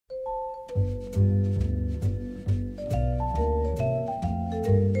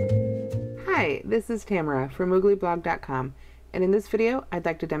Hi, this is Tamara from mooglyblog.com, and in this video I'd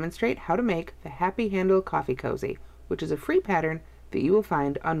like to demonstrate how to make the Happy Handle Coffee Cozy, which is a free pattern that you will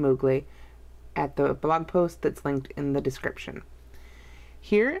find on Moogly at the blog post that's linked in the description.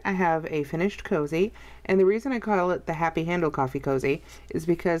 Here I have a finished cozy, and the reason I call it the Happy Handle Coffee Cozy is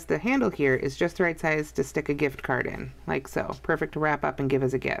because the handle here is just the right size to stick a gift card in, like so. Perfect to wrap up and give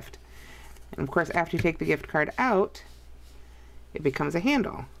as a gift. And of course, after you take the gift card out, it becomes a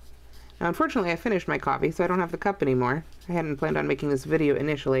handle. Now unfortunately I finished my coffee, so I don't have the cup anymore. I hadn't planned on making this video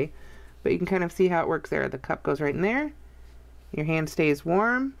initially, but you can kind of see how it works there. The cup goes right in there, your hand stays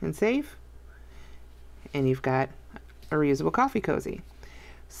warm and safe, and you've got a reusable coffee cozy.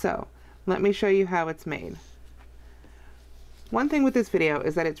 So let me show you how it's made. One thing with this video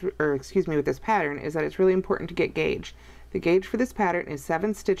is that with this pattern, is that it's really important to get gauge. The gauge for this pattern is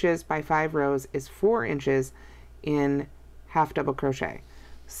 7 stitches by 5 rows is 4 inches in half double crochet.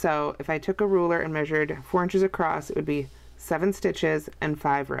 So if I took a ruler and measured 4 inches across, it would be 7 stitches and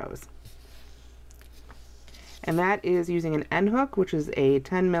 5 rows. And that is using an end hook, which is a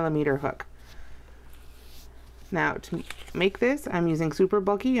 10mm hook. Now to make this, I'm using super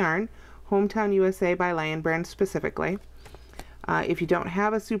bulky yarn, Hometown USA by Lion Brand specifically. If you don't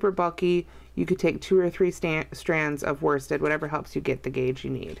have a super bulky, you could take 2 or 3 strands of worsted, whatever helps you get the gauge you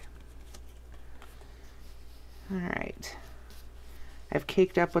need. Alright. I've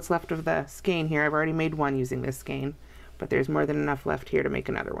caked up what's left of the skein here. I've already made one using this skein, but there's more than enough left here to make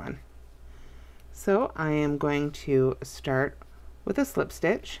another one. So I am going to start with a slip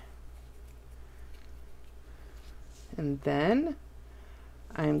stitch, and then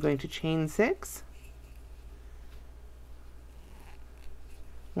I'm going to chain 6.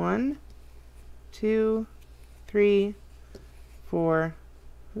 1, 2, 3, 4,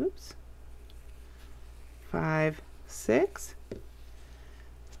 5, 6.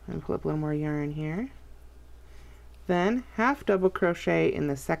 And pull up a little more yarn here. Then half double crochet in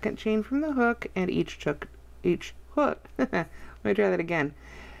the second chain from the hook and each hook. Let me try that again.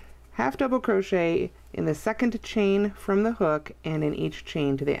 Half double crochet in the second chain from the hook and in each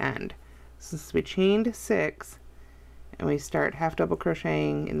chain to the end. Since we chained 6 and we start half double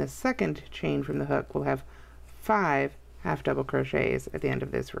crocheting in the second chain from the hook, we'll have 5 half double crochets at the end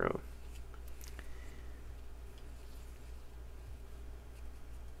of this row.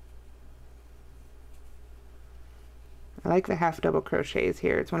 I like the half double crochets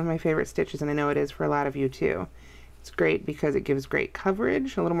here. It's one of my favorite stitches, and I know it is for a lot of you too. It's great because it gives great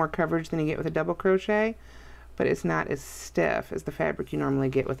coverage, a little more coverage than you get with a double crochet, but it's not as stiff as the fabric you normally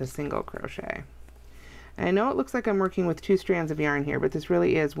get with a single crochet. And I know it looks like I'm working with 2 strands of yarn here, but this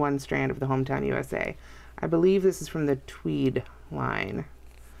really is 1 strand of the Hometown USA. I believe this is from the tweed line.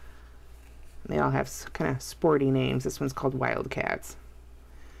 They all have kind of sporty names. This one's called Wildcats.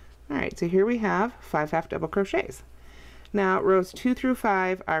 Alright, so here we have 5 half double crochets. Now rows 2 through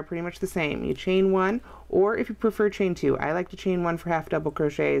 5 are pretty much the same. You chain 1, or if you prefer, chain 2. I like to chain 1 for half double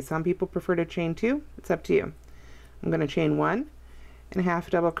crochets. Some people prefer to chain 2. It's up to you. I'm going to chain 1 and half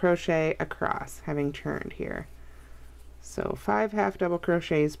double crochet across, having turned here. So 5 half double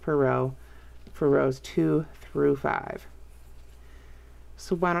crochets per row for rows 2 through 5.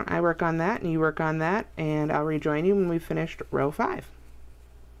 So why don't I work on that and you work on that, and I'll rejoin you when we've finished row 5.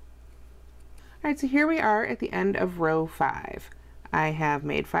 Alright, so here we are at the end of row 5. I have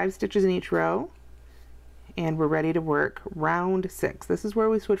made 5 stitches in each row, and we're ready to work round 6. This is where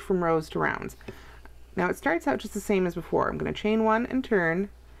we switch from rows to rounds. Now it starts out just the same as before. I'm going to chain 1 and turn,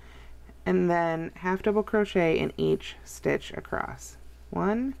 and then half double crochet in each stitch across.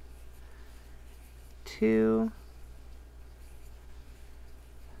 1, 2,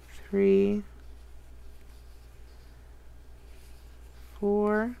 3,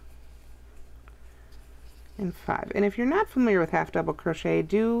 4, and 5. And if you're not familiar with half double crochet,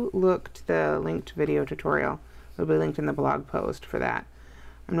 do look to the linked video tutorial. It'll be linked in the blog post for that.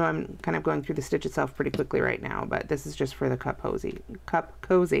 I know I'm kind of going through the stitch itself pretty quickly right now, but this is just for the cup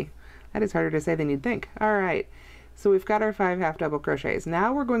cozy. That is harder to say than you'd think. Alright, so we've got our 5 half double crochets.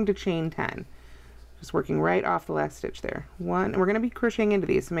 Now we're going to chain 10. Just working right off the last stitch there. 1, and we're going to be crocheting into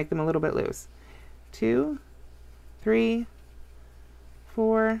these to make them a little bit loose. 2, 3,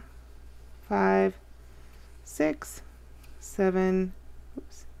 4, 5, 6, 7,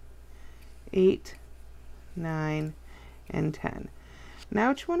 8, 9, and 10. Now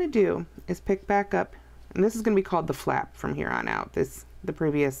what you want to do is pick back up, and this is going to be called the flap from here on out. The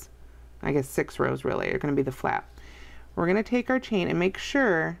previous, I guess 6 rows really are going to be the flap. We're going to take our chain and make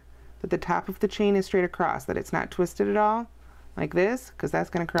sure that the top of the chain is straight across, that it's not twisted at all. like this, because that's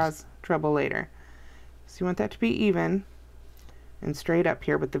going to cause trouble later. So you want that to be even and straight up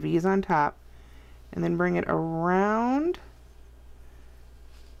here with the V's on top, and then bring it around,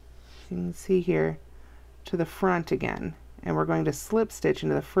 you can see here, to the front again, and we're going to slip stitch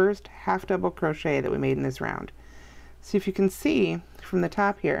into the first half double crochet that we made in this round. See if you can see from the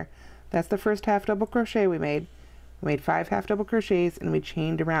top here, that's the first half double crochet we made. We made 5 half double crochets and we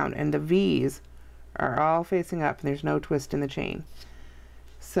chained around, and the V's are all facing up and there's no twist in the chain.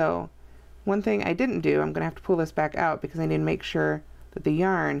 So one thing I didn't do, I'm going to have to pull this back out because I need to make sure that the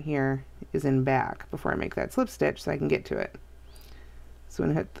yarn here is in back before I make that slip stitch so I can get to it. So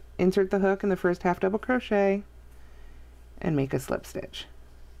I'm going to insert the hook in the first half double crochet and make a slip stitch.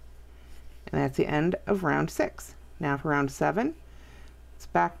 And that's the end of round 6. Now for round 7, it's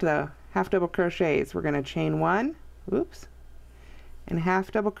back to the half double crochets. We're going to chain 1, oops, and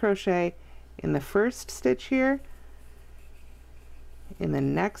half double crochet in the first stitch here, in the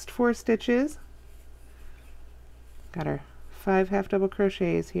next 4 stitches. Got our 5 half double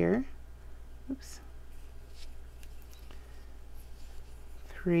crochets here. Oops.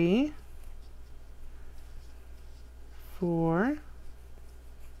 3, 4,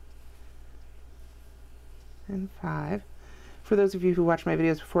 and 5. For those of you who watched my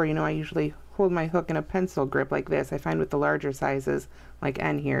videos before, you know I usually hold my hook in a pencil grip like this. I find with the larger sizes, like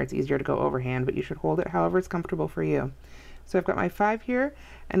N here, it's easier to go overhand, but you should hold it however it's comfortable for you. So I've got my 5 here,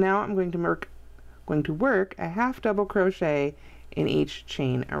 and now I'm going to work a half double crochet in each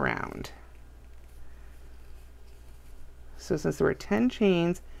chain around. So since there were 10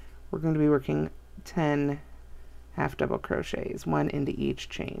 chains, we're going to be working 10 half double crochets, 1 into each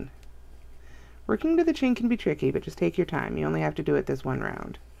chain. Working to the chain can be tricky, but just take your time. You only have to do it this one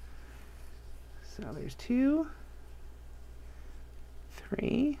round. So there's 2,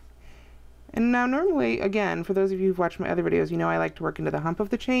 3, and now normally, again, for those of you who've watched my other videos, you know I like to work into the hump of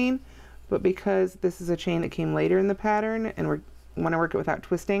the chain, but because this is a chain that came later in the pattern and we want to work it without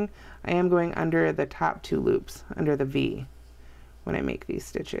twisting, I am going under the top 2 loops, under the V, when I make these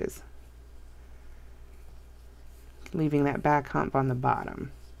stitches, leaving that back hump on the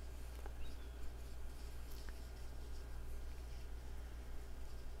bottom.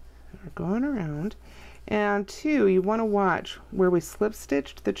 We're going around, and 2, you want to watch where we slip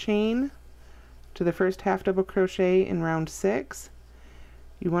stitched the chain to the first half double crochet in round 6.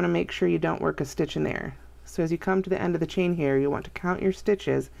 You want to make sure you don't work a stitch in there. So as you come to the end of the chain here, you want to count your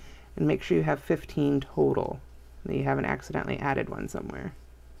stitches and make sure you have 15 total, that you haven't accidentally added one somewhere.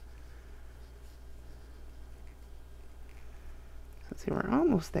 Let's see, we're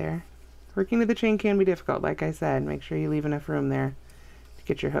almost there. Working to the chain can be difficult, like I said. Make sure you leave enough room there to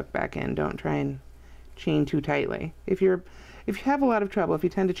get your hook back in. Don't try and chain too tightly. If you have a lot of trouble, if you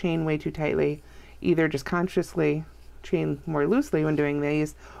tend to chain way too tightly, either just consciously chain more loosely when doing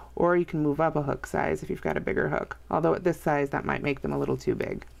these, or you can move up a hook size if you've got a bigger hook. Although at this size that might make them a little too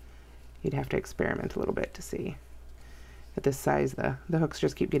big. You'd have to experiment a little bit to see. At this size the hooks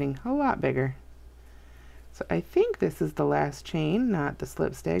just keep getting a lot bigger. So I think this is the last chain, not the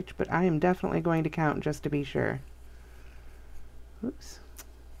slip stitch, but I am definitely going to count just to be sure. Oops.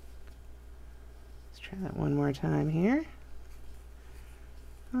 Let's try that one more time here.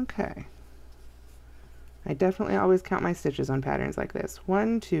 Okay. I definitely always count my stitches on patterns like this.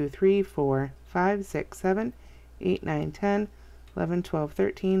 1, 2, 3, 4, 5, 6, 7, 8, 9, 10, 11, 12,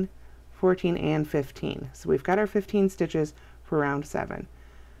 13, 14, and 15. So we've got our 15 stitches for round 7.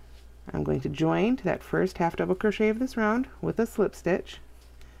 I'm going to join to that first half double crochet of this round with a slip stitch.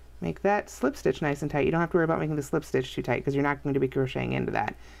 Make that slip stitch nice and tight. You don't have to worry about making the slip stitch too tight because you're not going to be crocheting into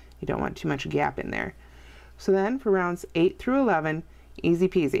that. You don't want too much gap in there. So then for rounds 8 through 11, easy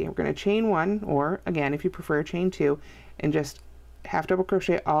peasy. We're going to chain 1, or again if you prefer, chain 2, and just half double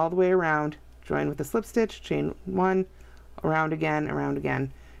crochet all the way around, join with a slip stitch, chain 1, around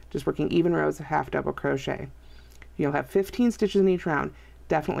again, just working even rows of half double crochet. You'll have 15 stitches in each round.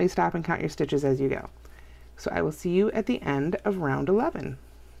 Definitely stop and count your stitches as you go. So I will see you at the end of round 11.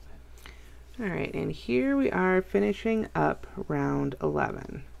 Alright, and here we are finishing up round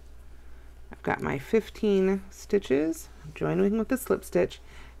 11. I've got my 15 stitches, I'm joining with the slip stitch.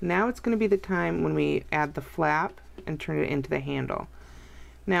 Now it's going to be the time when we add the flap and turn it into the handle.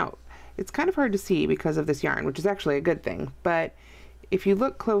 Now, it's kind of hard to see because of this yarn, which is actually a good thing, but if you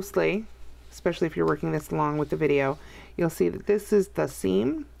look closely, especially if you're working this along with the video, you'll see that this is the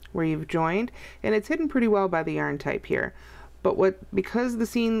seam where you've joined, and it's hidden pretty well by the yarn type here. But because the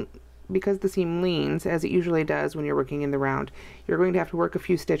seam leans, as it usually does when you're working in the round, you're going to have to work a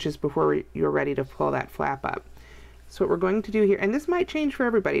few stitches before you're ready to pull that flap up. So what we're going to do here, and this might change for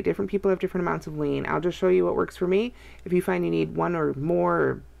everybody, different people have different amounts of lean. I'll just show you what works for me. If you find you need one or more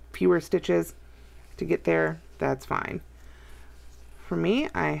or fewer stitches to get there, that's fine. For me,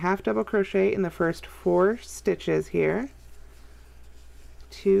 I half double crochet in the first 4 stitches here.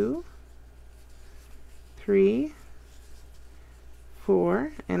 2, 3,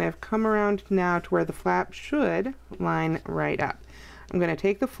 4, and I've come around now to where the flap should line right up. I'm going to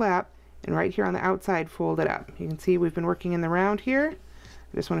take the flap and right here on the outside fold it up. You can see we've been working in the round here.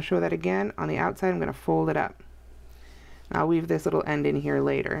 I just want to show that again. On the outside I'm going to fold it up. I'll weave this little end in here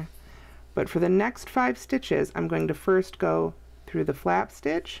later. But for the next 5 stitches I'm going to first go through the flap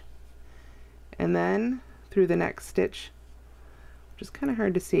stitch and then through the next stitch, which is kind of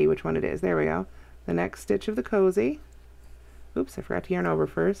hard to see which one it is. There we go. The next stitch of the cozy. Oops, I forgot to yarn over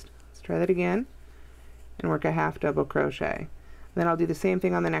first. Let's try that again and work a half double crochet. Then I'll do the same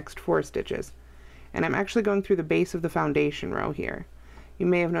thing on the next 4 stitches. And I'm actually going through the base of the foundation row here. You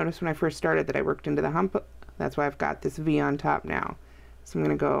may have noticed when I first started that I worked into the hump. That's why I've got this V on top now. So I'm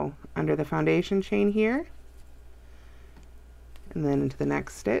going to go under the foundation chain here and then into the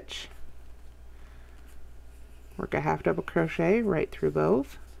next stitch. Work a half double crochet right through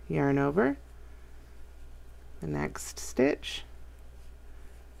both. Yarn over. The next stitch.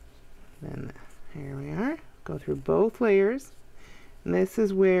 Then here we are. Go through both layers. And this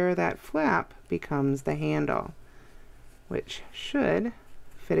is where that flap becomes the handle, which should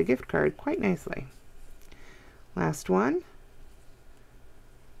fit a gift card quite nicely. Last one.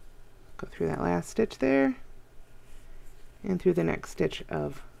 Go through that last stitch there and through the next stitch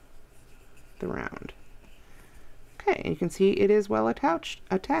of the round. Okay, and you can see it is well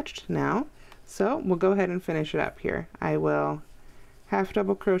attached now. So we'll go ahead and finish it up here. I will half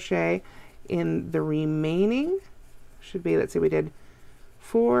double crochet in the remaining, should be, let's see, we did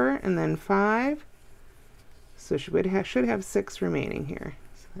 4 and then 5, so should have 6 remaining here.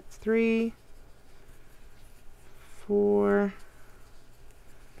 So that's 3, 4,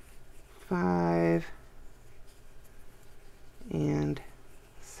 5, and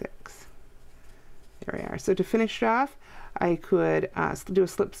 6. There we are. So to finish off, I could do a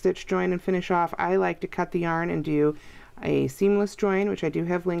slip stitch join and finish off. I like to cut the yarn and do a seamless join, which I do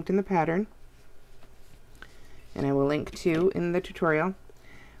have linked in the pattern, and I will link to in the tutorial.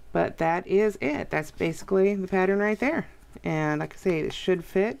 But that is it. That's basically the pattern right there. And like I say, it should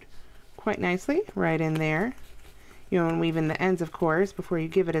fit quite nicely right in there. You know, and weave in the ends, of course, before you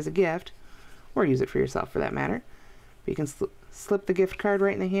give it as a gift, or use it for yourself for that matter. But you can slip the gift card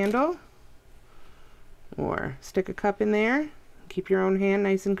right in the handle, or stick a cup in there. Keep your own hand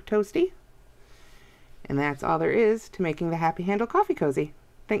nice and toasty. And that's all there is to making the Happy Handle Coffee Cozy.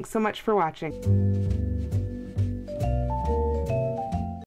 Thanks so much for watching.